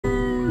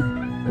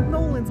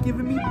one's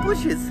giving me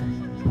pushes.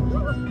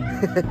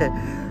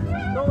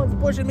 No one's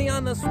pushing me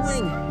on the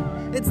swing.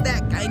 It's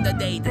that kind of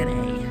day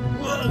today.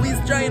 Whoa, he's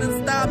trying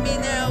to stop me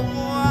now.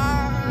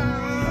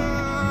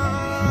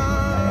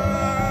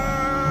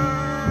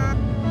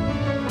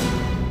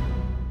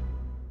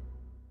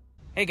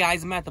 Hey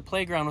guys, I'm at the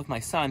playground with my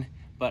son,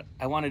 but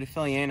I wanted to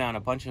fill you in on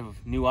a bunch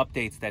of new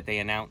updates that they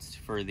announced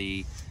for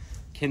the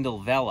Kindle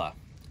Vella.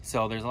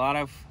 So there's a lot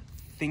of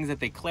things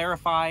that they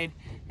clarified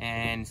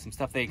and some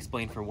stuff they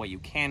explained for what you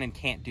can and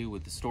can't do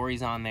with the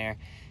stories on there.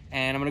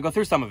 And I'm gonna go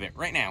through some of it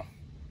right now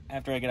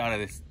after I get out of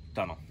this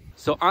tunnel.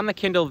 So on the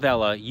Kindle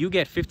Vella, you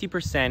get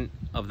 50%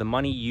 of the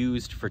money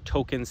used for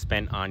tokens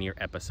spent on your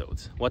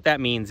episodes. What that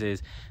means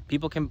is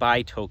people can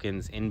buy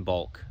tokens in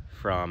bulk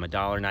from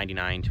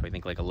 $1.99 to I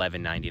think like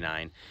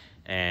 $11.99.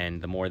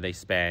 And the more they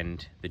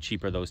spend, the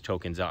cheaper those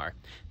tokens are.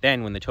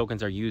 Then when the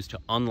tokens are used to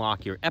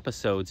unlock your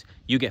episodes,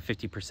 you get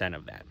 50%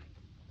 of that.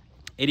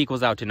 It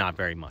equals out to not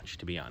very much,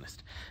 to be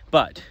honest,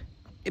 but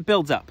it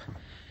builds up.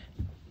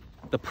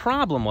 The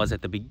problem was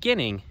at the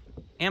beginning,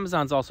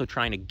 Amazon's also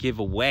trying to give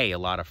away a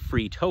lot of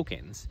free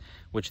tokens,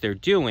 which they're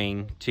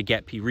doing to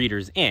get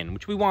readers in,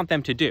 which we want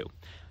them to do.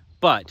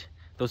 But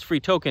those free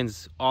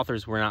tokens,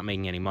 authors were not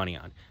making any money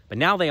on. But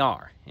now they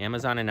are.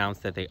 Amazon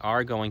announced that they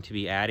are going to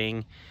be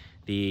adding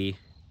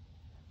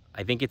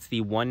I think it's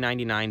the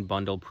 $1.99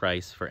 bundle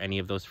price for any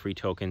of those free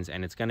tokens,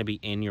 and it's going to be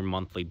in your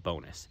monthly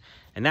bonus.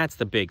 And that's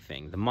the big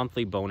thing. The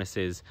monthly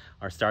bonuses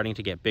are starting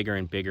to get bigger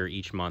and bigger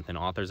each month, and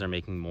authors are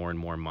making more and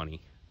more money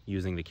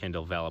using the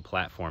Kindle Vella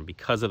platform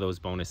because of those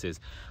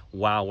bonuses,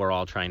 while we're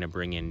all trying to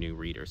bring in new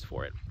readers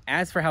for it.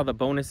 As for how the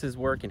bonuses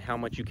work and how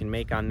much you can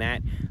make on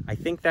that, I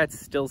think that's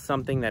still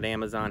something that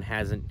Amazon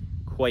hasn't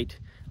quite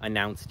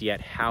announced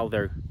yet, how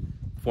they're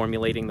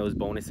formulating those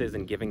bonuses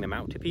and giving them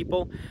out to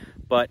people.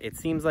 But it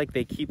seems like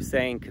they keep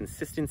saying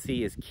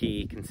consistency is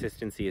key,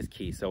 consistency is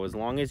key. So as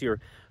long as you're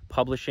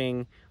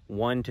publishing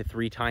 1 to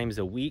 3 times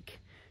a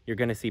week, you're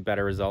gonna see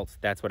better results.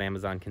 That's what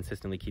Amazon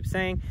consistently keeps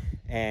saying.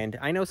 And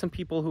I know some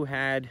people who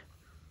had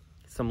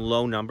some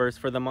low numbers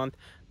for the month,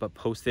 but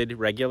posted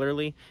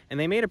regularly, and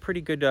they made a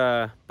pretty good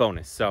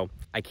bonus. So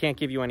I can't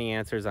give you any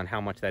answers on how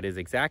much that is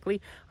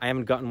exactly. I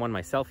haven't gotten one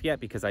myself yet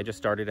because I just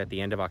started at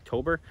the end of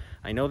October.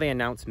 I know they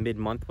announced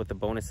mid-month what the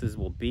bonuses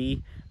will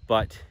be,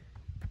 but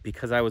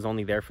because I was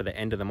only there for the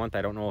end of the month,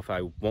 I don't know if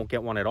I won't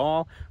get one at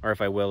all, or if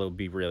I will, it'll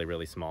be really,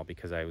 really small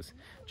because I was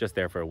just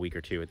there for a week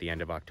or two at the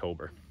end of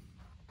October.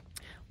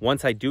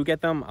 Once I do get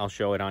them, I'll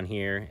show it on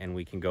here and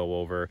we can go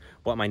over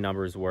what my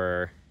numbers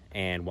were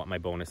and what my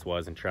bonus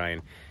was and try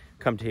and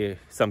come to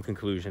some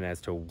conclusion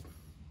as to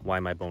why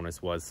my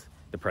bonus was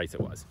the price it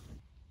was.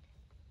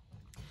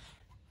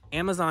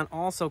 Amazon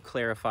also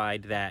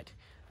clarified that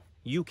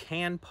you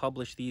can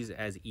publish these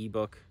as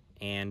ebook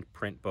and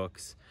print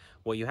books.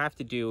 What you have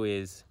to do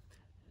is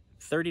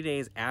 30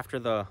 days after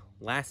the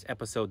last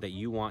episode that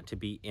you want to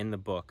be in the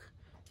book,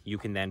 you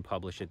can then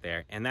publish it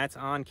there. And that's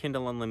on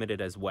Kindle Unlimited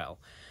as well.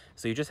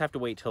 So you just have to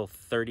wait till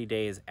 30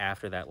 days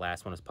after that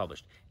last one is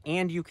published.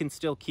 And you can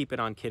still keep it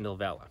on Kindle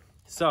Vella.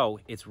 So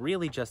it's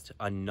really just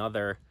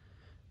another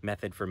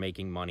method for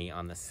making money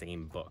on the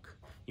same book.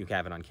 You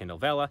have it on Kindle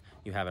Vella,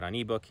 you have it on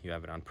ebook, you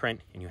have it on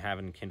print, and you have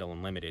it in Kindle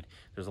Unlimited.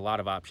 There's a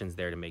lot of options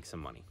there to make some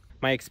money.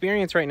 My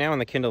experience right now on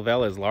the Kindle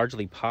Vella is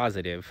largely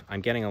positive.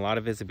 I'm getting a lot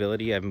of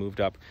visibility. I've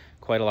moved up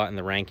quite a lot in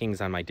the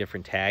rankings on my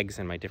different tags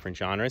and my different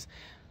genres.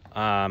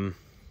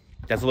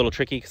 That's a little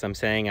tricky because I'm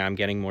saying I'm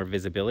getting more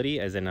visibility,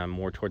 as in I'm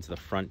more towards the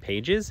front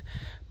pages.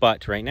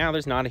 But right now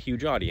there's not a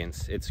huge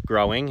audience. It's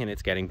growing and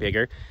it's getting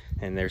bigger.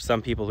 And there's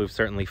some people who've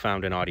certainly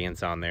found an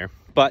audience on there.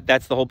 But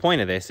that's the whole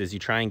point of this, is you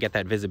try and get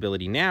that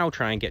visibility now,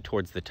 try and get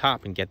towards the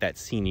top and get that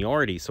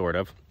seniority sort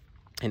of.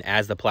 And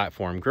as the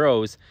platform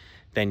grows,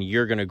 then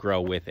you're going to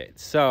grow with it.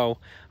 So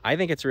I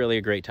think it's really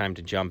a great time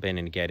to jump in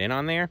and get in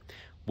on there.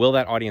 Will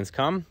that audience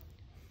come?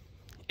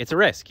 It's a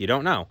risk. You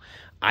don't know.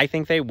 I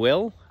think they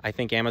will. I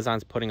think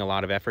Amazon's putting a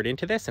lot of effort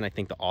into this, and I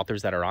think the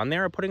authors that are on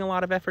there are putting a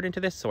lot of effort into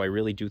this. So I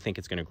really do think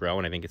it's going to grow,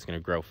 and I think it's going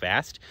to grow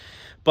fast.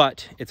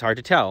 But it's hard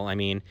to tell. I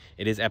mean,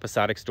 it is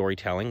episodic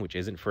storytelling, which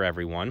isn't for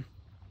everyone.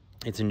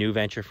 It's a new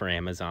venture for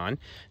Amazon,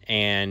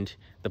 and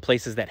the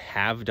places that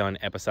have done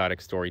episodic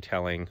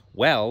storytelling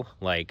well,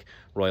 like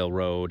Royal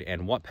Road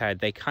and Wattpad,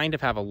 they kind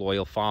of have a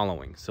loyal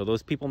following. So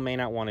those people may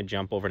not want to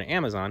jump over to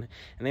Amazon,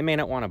 and they may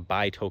not want to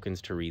buy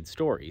tokens to read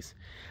stories.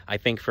 I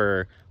think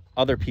for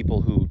other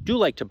people who do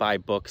like to buy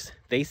books,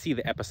 they see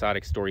the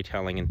episodic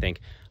storytelling and think,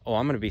 oh,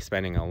 I'm going to be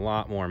spending a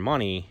lot more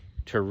money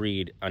to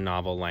read a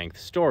novel-length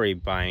story,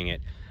 buying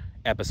it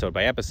episode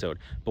by episode.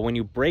 But when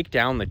you break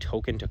down the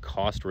token to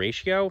cost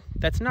ratio,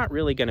 that's not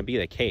really going to be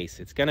the case.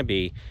 It's going to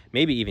be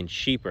maybe even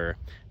cheaper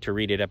to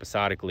read it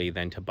episodically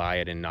than to buy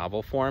it in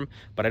novel form.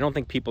 But I don't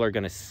think people are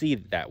going to see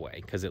it that way,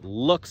 because it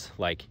looks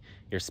like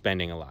you're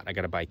spending a lot. I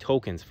got to buy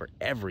tokens for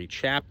every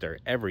chapter,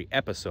 every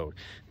episode.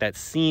 That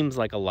seems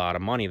like a lot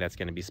of money that's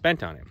going to be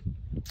spent on it.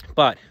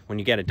 But when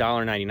you get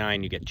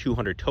 $1.99, you get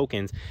 200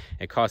 tokens.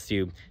 It costs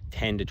you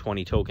 10 to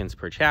 20 tokens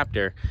per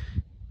chapter.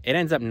 It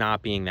ends up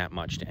not being that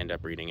much to end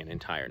up reading an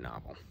entire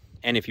novel.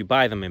 And if you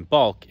buy them in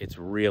bulk, it's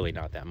really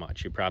not that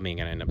much. You're probably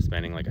gonna end up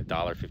spending like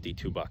 $1.50,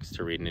 $2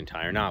 to read an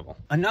entire novel.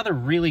 Another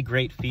really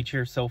great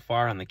feature so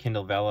far on the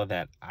Kindle Vella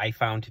that I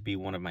found to be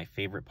one of my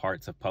favorite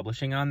parts of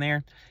publishing on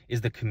there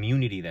is the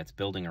community that's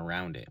building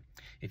around it.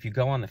 If you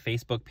go on the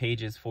Facebook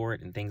pages for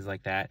it and things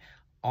like that,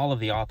 all of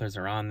the authors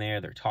are on there.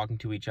 They're talking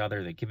to each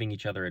other. They're giving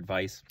each other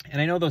advice. And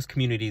I know those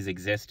communities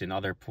exist in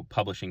other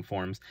publishing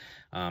forums,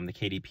 the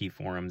KDP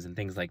forums and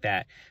things like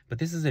that. But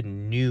this is a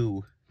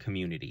new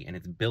community, and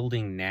it's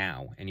building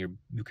now, and you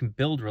can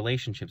build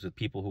relationships with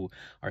people who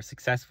are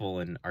successful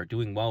and are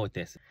doing well with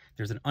this.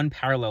 There's an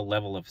unparalleled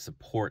level of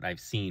support I've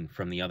seen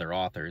from the other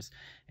authors,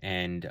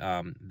 and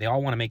they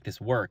all want to make this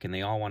work, and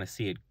they all want to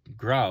see it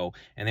grow,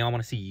 and they all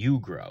want to see you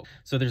grow.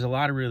 So there's a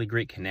lot of really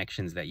great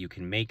connections that you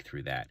can make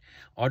through that.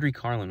 Audrey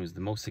Carlin, who's the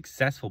most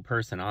successful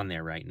person on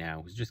there right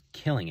now, who's just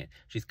killing it.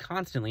 She's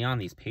constantly on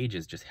these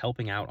pages just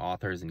helping out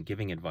authors and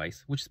giving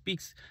advice, which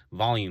speaks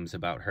volumes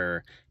about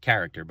her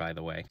character, by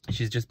the way.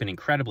 She's just been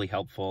incredibly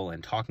helpful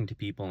and talking to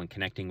people and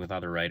connecting with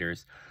other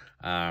writers.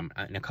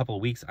 In a couple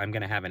of weeks, I'm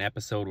going to have an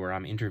episode where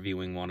I'm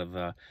interviewing one of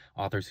the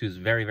authors who's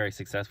very, very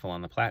successful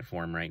on the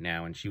platform right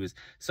now. And she was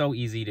so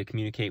easy to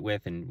communicate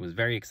with and was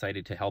very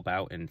excited to help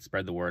out and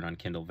spread the word on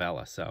Kindle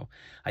Vella. So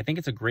I think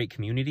it's a great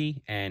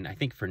community. And I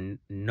think for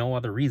no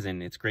other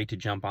reason, it's great to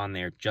jump on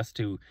there just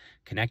to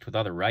connect with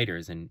other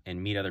writers and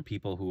meet other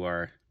people who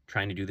are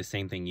trying to do the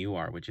same thing you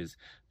are, which is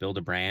build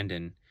a brand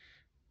and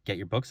get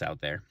your books out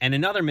there. And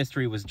another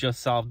mystery was just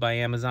solved by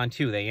Amazon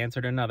too. They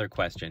answered another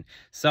question.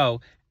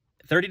 So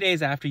 30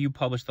 days after you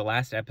publish the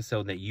last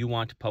episode that you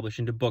want to publish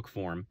into book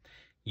form,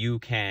 you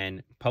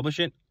can publish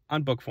it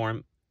on book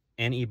form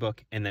and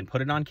ebook and then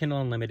put it on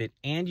Kindle Unlimited,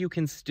 and you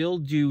can still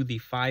do the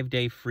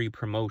 5-day free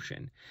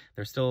promotion.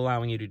 They're still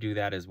allowing you to do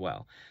that as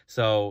well.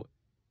 So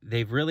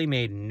they've really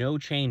made no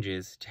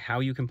changes to how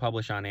you can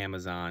publish on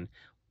Amazon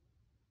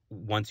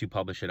once you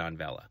publish it on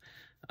Vella.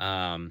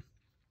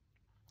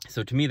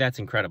 So to me, that's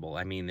incredible.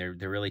 I mean, they're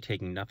really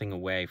taking nothing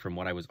away from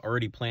what I was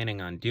already planning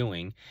on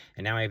doing.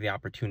 And now I have the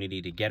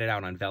opportunity to get it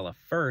out on Vella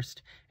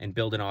first and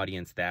build an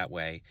audience that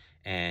way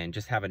and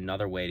just have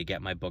another way to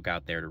get my book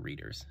out there to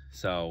readers.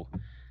 So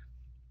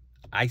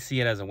I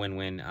see it as a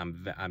win-win.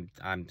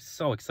 I'm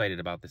so excited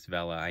about this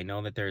Vella. I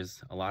know that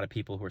there's a lot of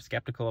people who are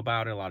skeptical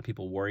about it. A lot of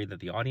people worry that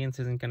the audience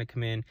isn't going to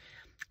come in.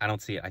 I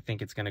don't see it. I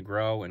think it's going to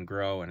grow and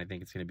grow, and I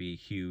think it's going to be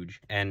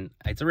huge. And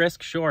it's a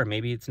risk, sure.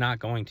 Maybe it's not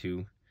going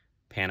to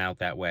pan out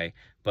that way,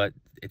 but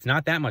it's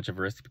not that much of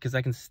a risk because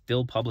I can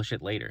still publish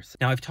it later.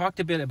 Now, I've talked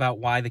a bit about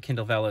why the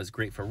Kindle Vella is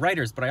great for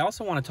writers, but I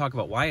also want to talk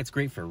about why it's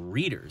great for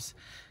readers.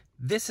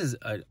 This is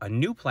a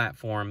new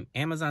platform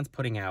Amazon's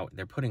putting out.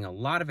 They're putting a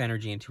lot of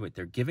energy into it.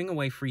 They're giving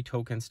away free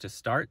tokens to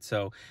start,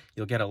 so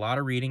you'll get a lot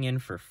of reading in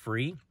for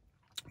free.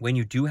 When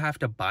you do have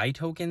to buy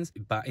tokens,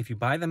 if you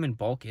buy them in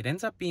bulk, it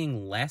ends up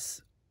being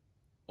less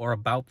or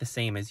about the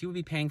same as you would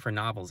be paying for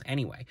novels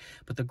anyway.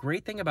 But the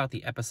great thing about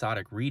the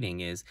episodic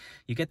reading is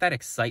you get that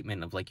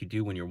excitement of like you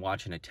do when you're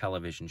watching a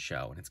television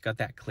show, and it's got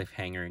that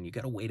cliffhanger and you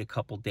got to wait a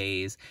couple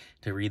days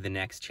to read the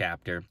next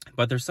chapter.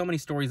 But there's so many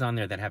stories on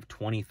there that have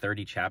 20,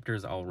 30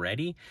 chapters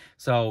already.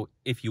 So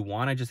if you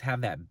want to just have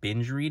that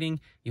binge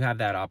reading, you have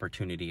that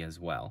opportunity as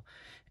well.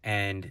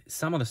 And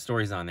some of the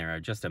stories on there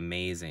are just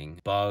amazing.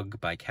 Bug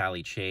by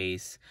Callie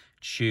Chase,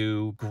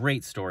 Chew,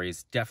 great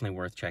stories, definitely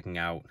worth checking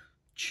out.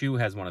 Chew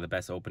has one of the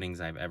best openings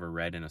I've ever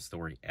read in a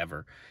story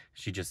ever.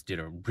 She just did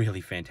a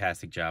really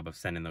fantastic job of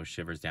sending those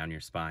shivers down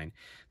your spine.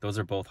 Those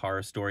are both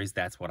horror stories.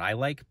 That's what I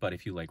like. But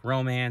if you like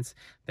romance,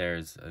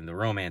 the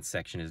romance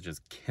section is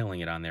just killing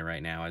it on there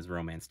right now, as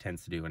romance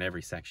tends to do in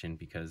every section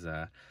because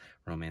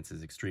romance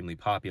is extremely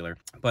popular.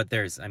 But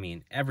there's, I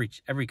mean, every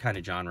kind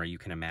of genre you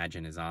can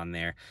imagine is on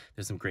there.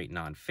 There's some great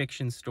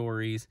nonfiction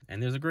stories,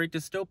 and there's a great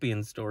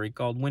dystopian story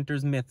called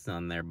Winter's Myths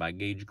on there by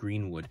Gage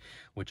Greenwood,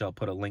 which I'll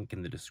put a link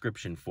in the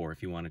description for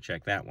if you want to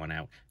check that one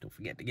out. Don't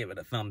forget to give it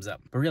a thumbs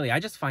up. But really, I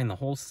just find the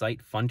whole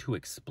site fun to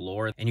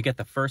explore, and you get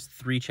the first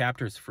 3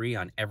 chapters free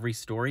on every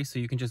story, so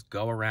you can just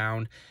go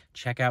around,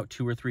 check out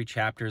 2 or 3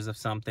 chapters of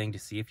something to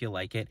see if you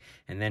like it,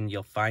 and then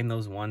you'll find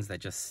those ones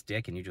that just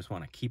stick and you just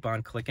want to keep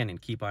on clicking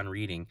and keep on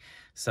reading.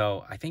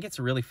 So I think it's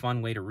a really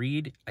fun way to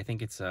read. I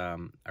think it's a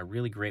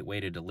really great way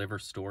to deliver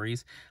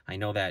stories. I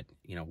know that,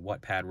 you know,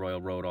 Wattpad,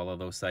 Royal Road, all of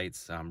those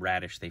sites,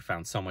 Radish, they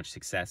found so much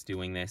success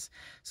doing this.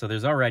 So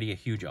there's already a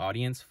huge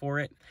audience for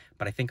it.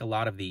 But I think a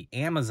lot of the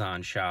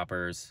Amazon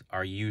shoppers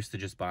are used to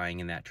just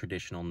buying in that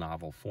traditional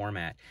novel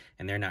format,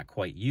 and they're not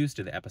quite used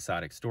to the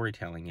episodic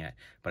storytelling yet.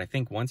 But I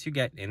think once you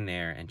get in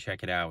there and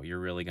check it out, you're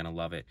really going to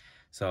love it.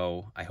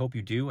 So I hope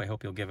you do. I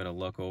hope you'll give it a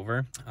look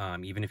over.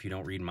 Even if you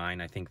don't read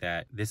mine, I think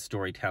that this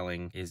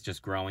storytelling is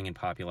just growing in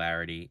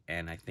popularity,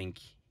 and I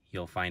think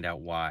you'll find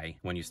out why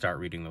when you start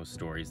reading those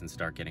stories and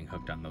start getting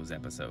hooked on those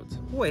episodes.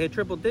 Oh, I hit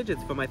triple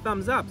digits for my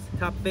thumbs ups.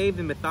 Top fave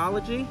in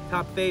mythology,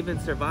 top fave in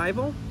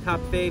survival,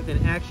 top fave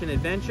in action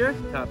adventure,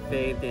 top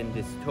fave in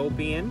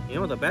dystopian. You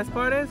know what the best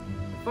part is?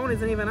 The phone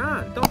isn't even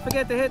on. Don't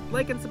forget to hit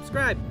like and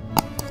subscribe.